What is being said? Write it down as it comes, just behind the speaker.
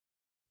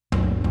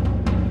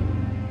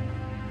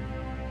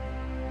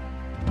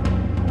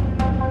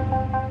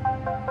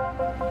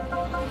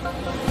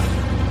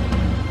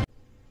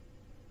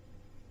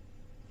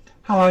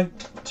Hello,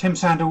 Tim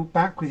Sandle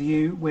back with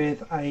you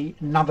with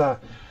another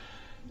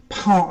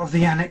part of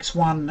the Annex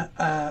 1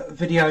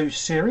 video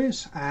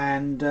series,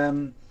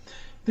 and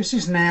this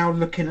is now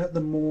looking at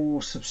the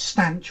more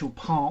substantial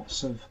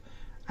parts of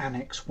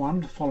Annex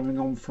 1, following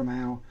on from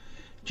our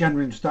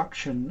general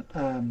introduction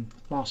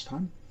last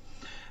time.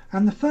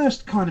 And the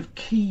first kind of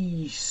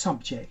key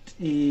subject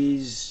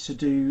is to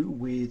do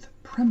with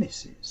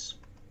premises.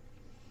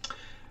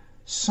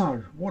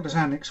 So, what does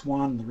Annex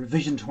 1, the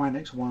revision to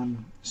Annex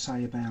 1,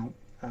 say about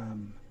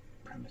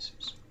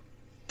premises?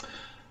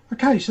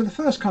 Okay, so the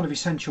first kind of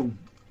essential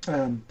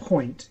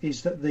point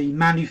is that the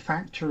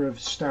manufacture of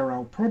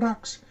sterile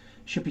products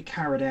should be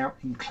carried out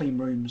in clean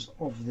rooms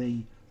of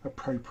the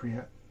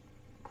appropriate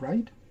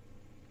grade,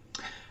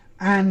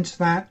 and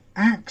that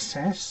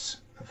access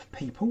of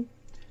people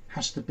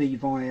has to be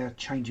via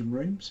changing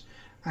rooms,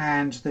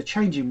 and the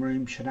changing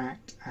room should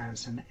act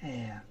as an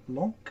air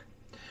lock.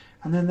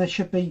 And then there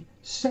should be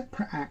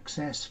separate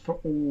access for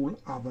all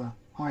other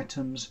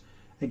items,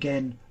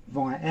 again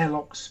via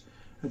airlocks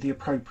of the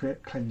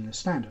appropriate cleanliness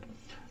standard.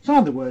 So in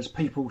other words,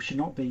 people should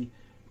not be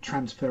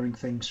transferring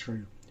things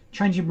through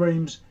changing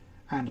rooms,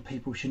 and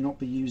people should not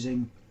be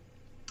using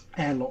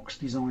airlocks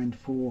designed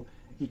for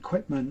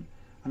equipment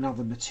and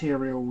other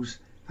materials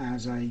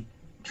as a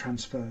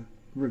transfer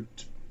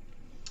route.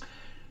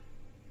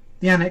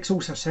 The Annex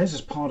also says,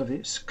 as part of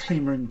its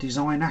cleanroom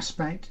design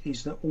aspect,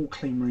 is that all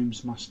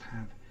cleanrooms must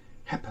have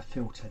HEPA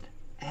filtered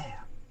air.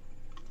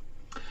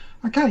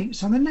 Okay,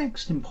 so the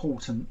next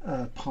important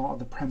part of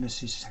the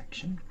premises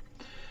section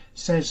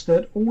says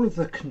that all of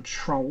the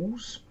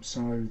controls,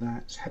 so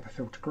that's HEPA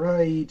filter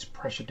grades,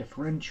 pressure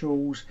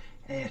differentials,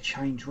 air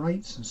change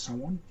rates and so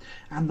on,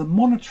 and the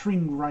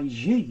monitoring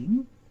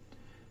regime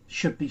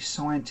should be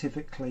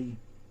scientifically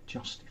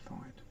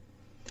justified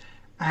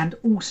and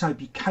also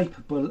be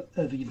capable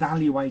of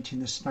evaluating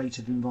the state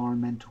of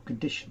environmental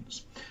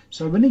conditions.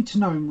 So we need to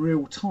know in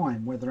real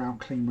time whether our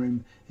clean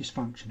room is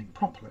functioning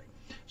properly.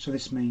 So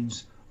this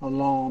means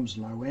alarms,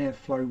 low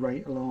airflow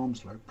rate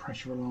alarms, low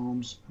pressure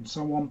alarms and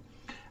so on,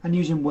 and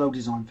using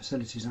well-designed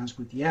facilities as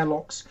with the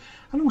airlocks,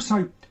 and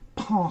also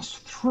pass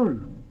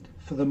through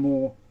for the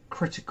more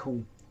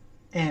critical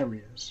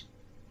areas.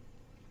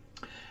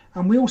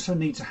 And we also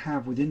need to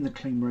have within the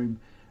clean room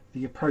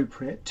the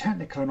appropriate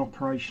technical and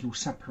operational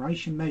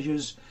separation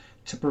measures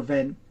to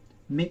prevent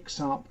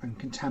mix-up and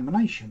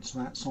contamination. So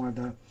that's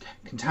either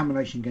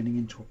contamination getting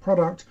into a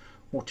product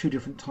or two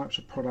different types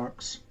of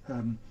products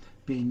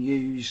being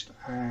used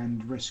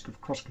and risk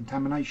of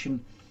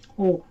cross-contamination,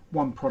 or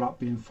one product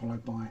being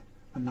followed by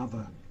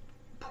another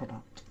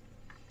product.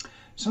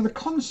 So the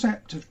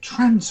concept of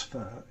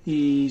transfer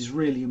is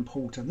really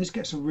important. This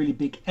gets a really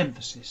big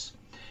emphasis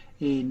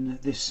in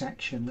this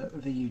section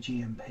of the EU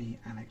GMP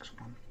Annex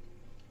 1.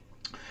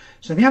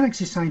 So the Annex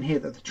is saying here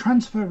that the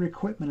transfer of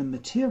equipment and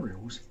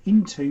materials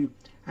into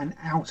and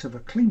out of a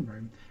clean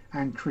room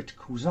and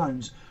critical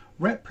zones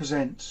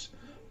represents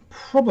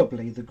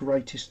probably the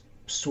greatest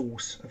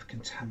source of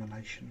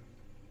contamination.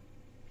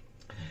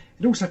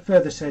 It also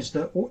further says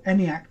that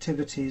any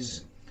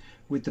activities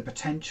with the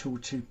potential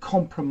to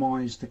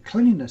compromise the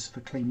cleanliness of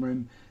a clean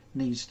room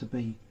needs to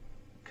be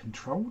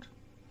controlled.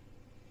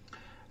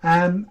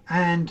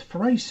 And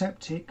for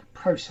aseptic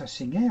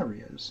processing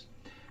areas,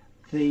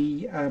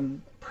 the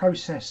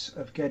process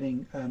of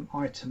getting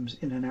items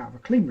in and out of a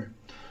clean room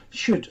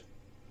should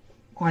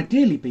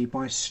ideally be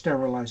by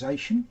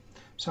sterilisation,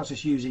 such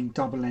as using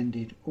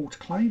double-ended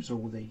autoclaves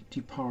or the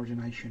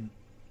deparogenation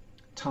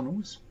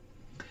tunnels.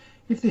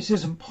 If this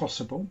isn't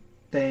possible,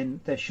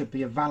 then there should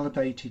be a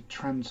validated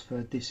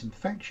transfer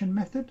disinfection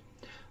method,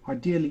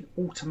 ideally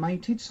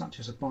automated, such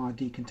as a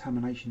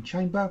biodecontamination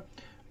chamber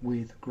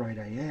with grade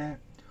A air,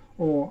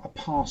 or a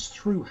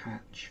pass-through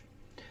hatch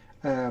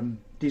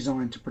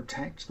designed to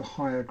protect the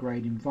higher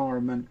grade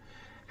environment,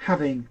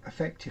 having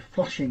effective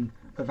flushing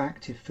of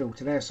active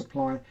filtered air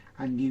supply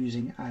and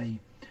using a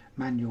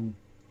manual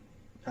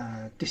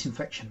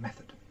disinfection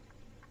method.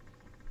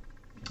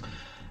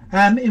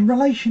 In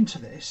relation to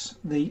this,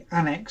 the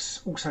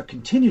Annex also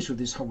continues with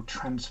this whole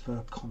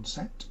transfer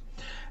concept,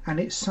 and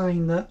it's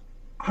saying that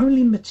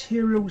only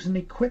materials and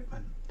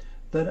equipment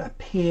that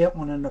appear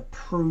on an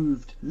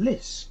approved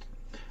list,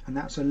 and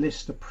that's a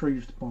list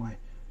approved by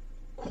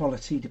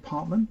quality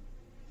department,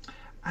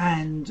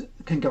 and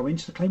can go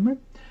into the clean room,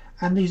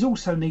 and these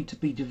also need to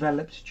be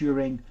developed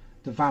during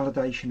the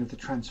validation of the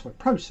transfer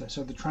process.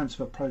 So the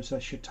transfer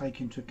process should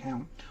take into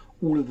account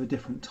all of the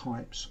different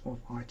types of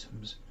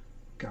items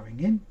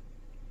going in,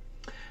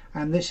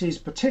 and this is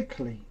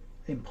particularly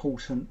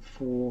important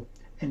for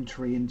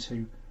entry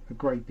into a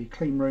grade B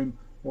clean room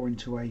or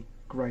into a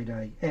grade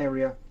A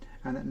area,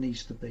 and it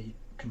needs to be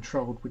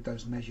controlled with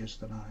those measures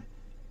that I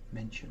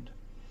mentioned.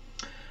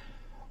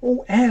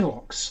 All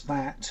airlocks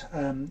that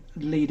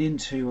lead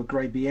into a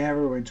grade B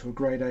area or into a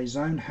grade A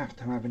zone have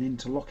to have an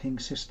interlocking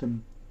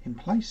system in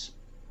place,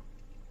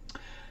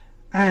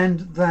 and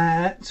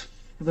that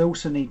they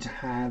also need to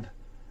have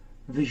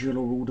visual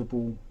or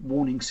audible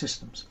warning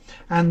systems.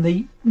 And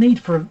the need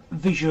for a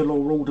visual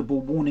or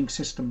audible warning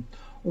system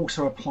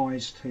also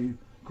applies to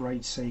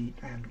grade C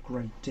and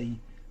grade D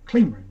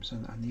clean rooms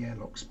and the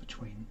airlocks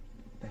between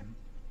them.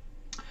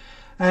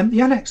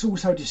 The annex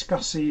also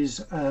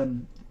discusses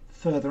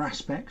further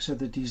aspects of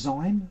the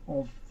design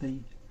of the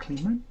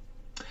clean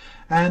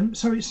room.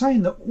 So it's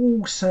saying that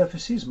all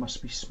surfaces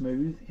must be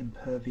smooth,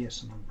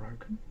 impervious and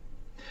unbroken.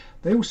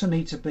 They also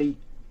need to be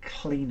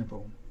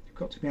cleanable. You've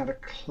got to be able to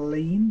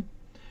clean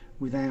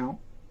without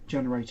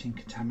generating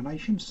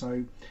contamination.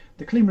 So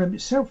the clean room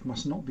itself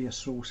must not be a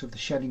source of the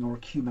shedding or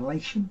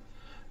accumulation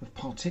of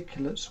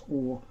particulates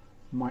or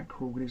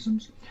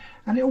microorganisms,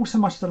 and it also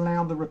must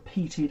allow the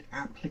repeated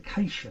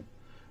application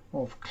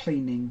of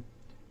cleaning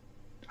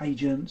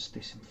agents,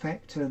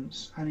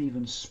 disinfectants and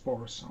even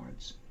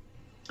sporicides.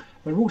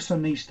 There also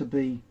needs to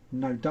be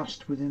no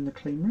dust within the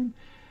clean room,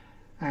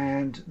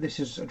 and this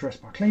is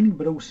addressed by cleaning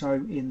but also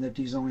in the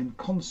design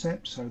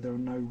concept, so there are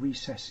no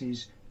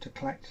recesses to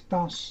collect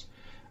dust,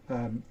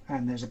 and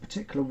there's a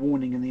particular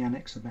warning in the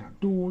annex about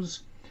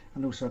doors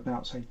and also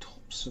about, say,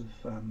 tops of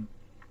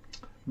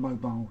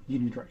mobile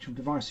unidirectional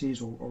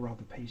devices or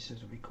other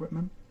pieces of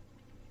equipment.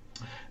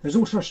 There's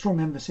also a strong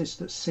emphasis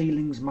that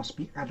ceilings must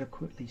be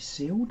adequately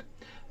sealed,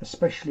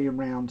 especially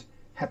around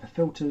HEPA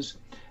filters,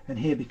 and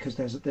here because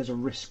there's a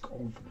risk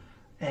of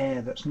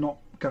air that's not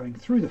going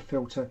through the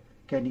filter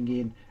getting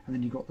in, and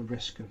then you've got the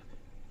risk of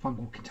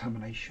fungal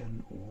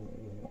contamination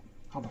or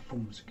other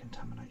forms of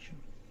contamination.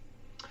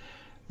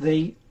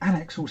 The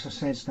annex also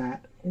says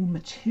that all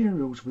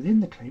materials within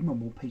the clean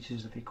room, all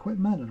pieces of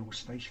equipment and all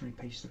stationary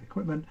pieces of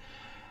equipment,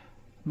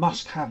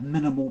 must have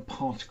minimal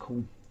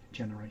particle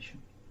generation.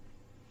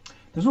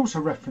 There's also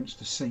reference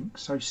to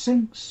sinks. So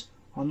sinks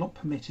are not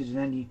permitted in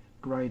any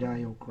grade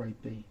A or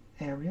grade B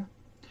area.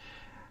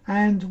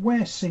 And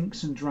where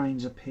sinks and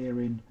drains appear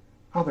in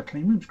other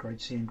clean rooms, grade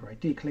C and grade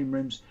D clean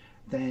rooms,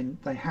 then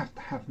they have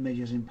to have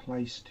measures in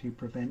place to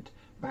prevent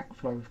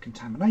backflow of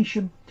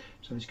contamination.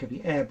 So there's going to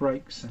be air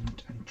brakes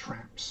and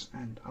traps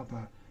and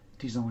other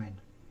design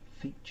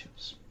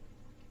features.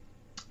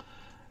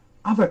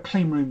 Other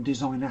clean room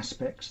design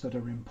aspects that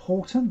are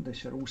important,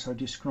 this are also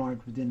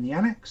described within the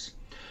annex,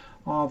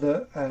 are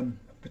that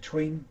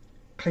between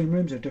clean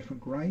rooms of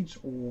different grades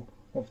or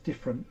of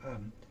different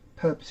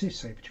purposes,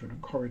 say between a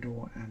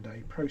corridor and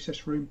a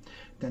process room,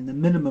 then the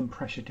minimum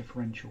pressure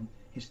differential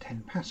is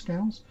 10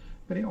 pascals,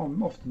 but it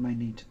often may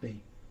need to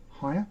be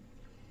higher.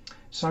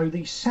 So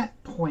the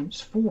set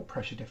points for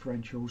pressure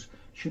differentials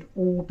should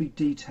all be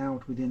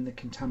detailed within the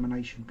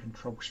contamination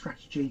control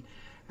strategy,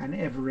 and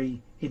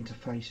every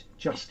interface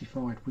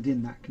justified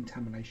within that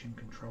contamination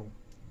control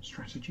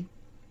strategy.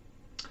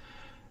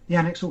 The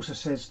annex also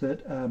says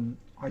that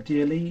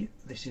ideally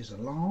this is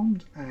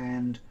alarmed,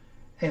 and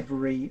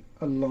every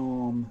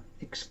alarm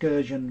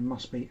excursion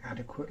must be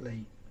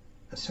adequately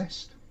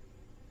assessed.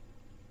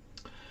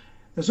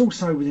 There's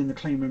also within the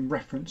clean room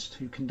reference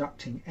to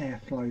conducting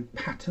airflow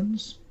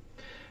patterns,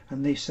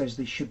 and this says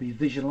these should be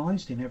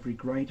visualised in every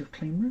grade of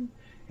clean room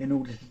in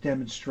order to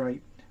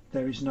demonstrate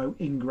there is no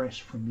ingress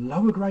from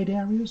lower grade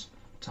areas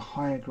to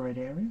higher grade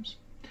areas,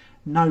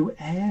 no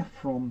air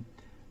from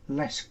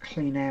less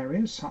clean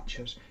areas such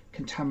as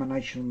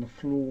contamination on the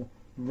floor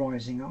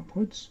rising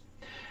upwards,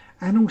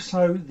 and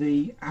also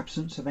the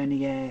absence of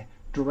any air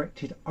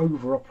directed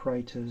over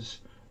operators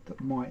that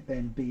might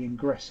then be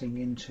ingressing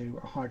into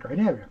a high grade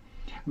area.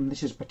 And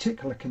this is a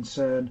particular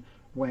concern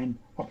when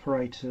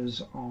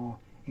operators are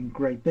in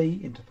grade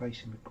B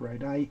interfacing with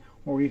grade A,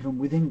 or even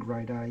within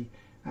grade A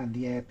and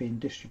the air being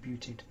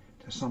distributed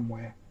to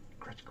somewhere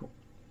critical.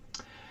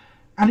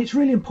 And it's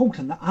really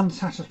important that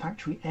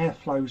unsatisfactory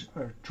airflows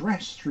are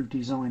addressed through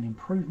design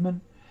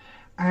improvement,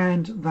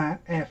 and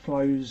that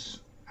airflows,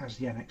 as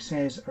the annex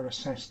says, are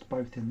assessed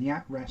both in the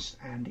at-rest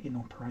and in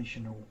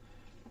operational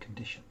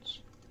conditions.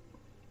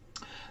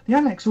 The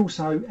annex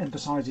also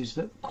emphasises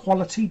that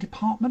quality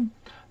department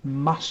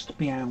must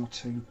be able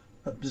to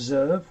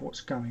observe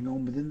what's going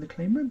on within the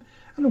clean room,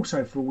 and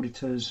also for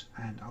auditors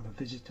and other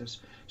visitors.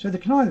 So they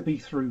can either be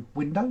through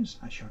windows,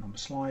 as shown on the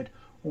slide,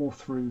 or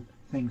through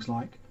things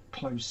like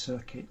closed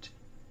circuit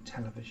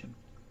television.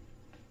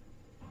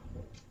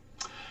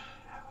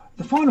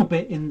 The final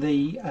bit in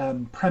the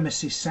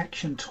premises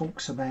section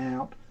talks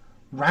about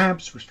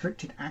RABs,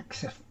 restricted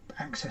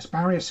access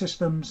barrier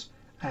systems,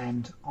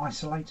 and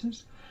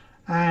isolators,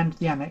 and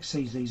the annex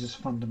sees these as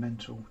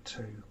fundamental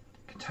to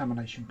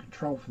contamination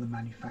control for the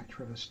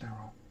manufacture of a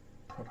sterile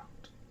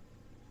product.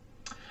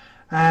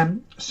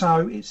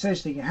 So it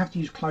says that you have to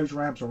use closed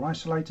RABs or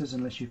isolators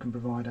unless you can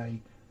provide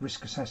a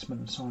risk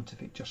assessment and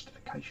scientific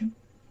justification.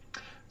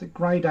 That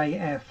grade A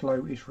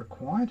airflow is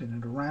required, and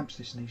in the RABs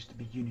this needs to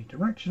be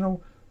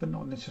unidirectional, but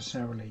not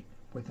necessarily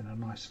within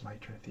an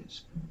isolator if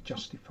it's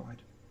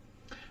justified.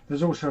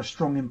 There's also a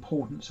strong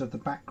importance of the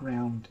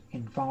background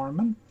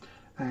environment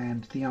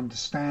and the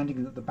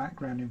understanding that the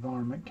background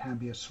environment can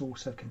be a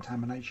source of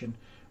contamination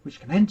which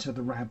can enter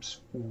the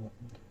RABs or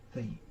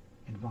the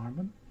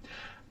environment.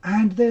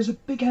 And there's a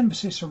big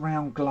emphasis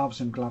around gloves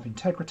and glove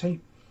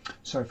integrity.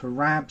 So for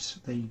RABs,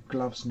 the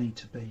gloves need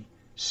to be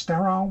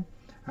sterile,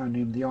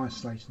 aluminium, the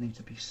isolator needs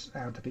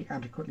to be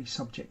adequately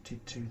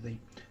subjected to the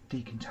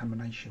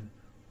decontamination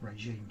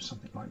regime,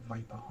 something like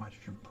vapor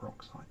hydrogen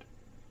peroxide.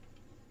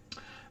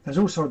 There's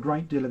also a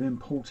great deal of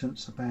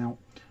importance about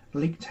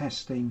leak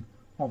testing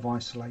of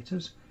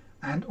isolators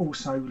and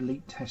also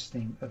leak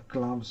testing of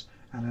gloves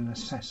and an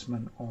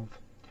assessment of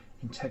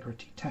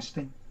integrity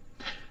testing.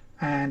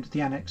 And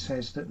the annex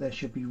says that there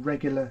should be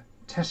regular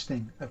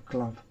testing of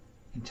glove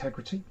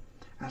integrity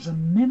as a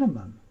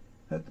minimum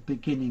at the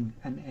beginning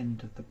and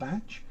end of the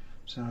batch,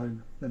 so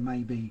there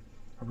may be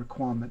a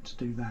requirement to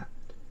do that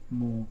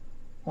more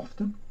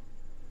often.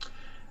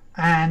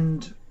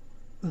 And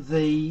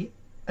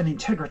an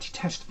integrity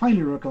test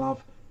failure of a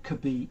glove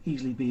could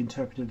easily be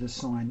interpreted as a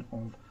sign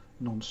of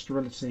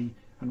non-sterility,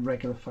 and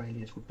regular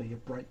failures would be a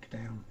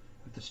breakdown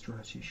of the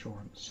sterility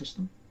assurance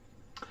system.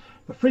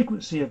 The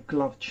frequency of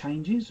glove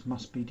changes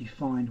must be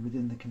defined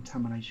within the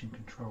contamination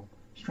control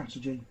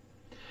strategy.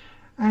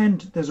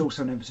 And there's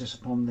also an emphasis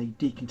upon the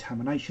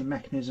decontamination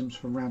mechanisms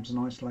for RABs and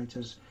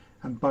isolators,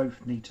 and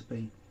both need to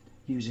be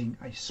using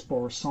a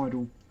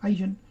sporicidal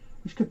agent,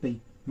 which could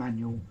be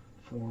manual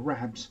for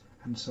RABs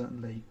and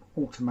certainly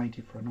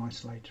automated for an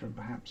isolator, and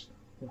perhaps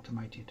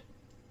automated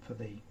for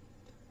the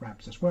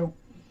RABs as well.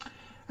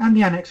 And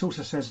the annex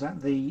also says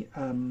that the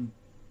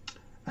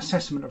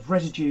assessment of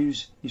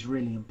residues is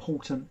really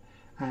important,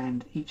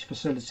 and each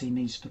facility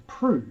needs to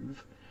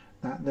prove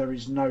that there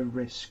is no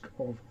risk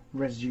of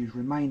residues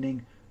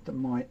remaining that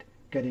might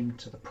get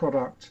into the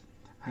product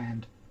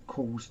and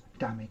cause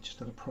damage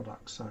to the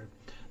product. So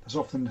there's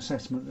often an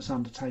assessment that's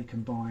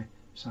undertaken by,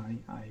 say,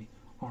 a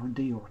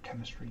R&D or a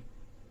chemistry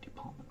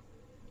department.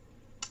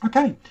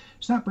 Okay,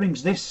 so that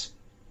brings this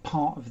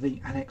part of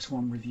the Annex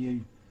 1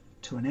 review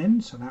to an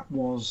end. So that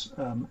was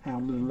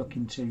our little look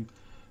into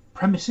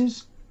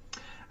premises.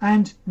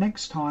 And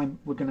next time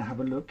we're going to have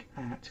a look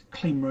at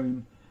clean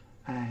room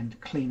and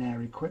clean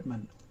air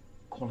equipment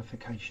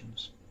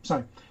qualifications.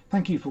 So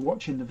thank you for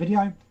watching the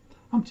video.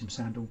 I'm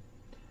Sandle.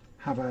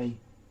 Have a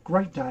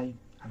great day,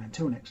 and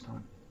until next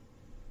time,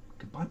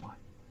 goodbye bye.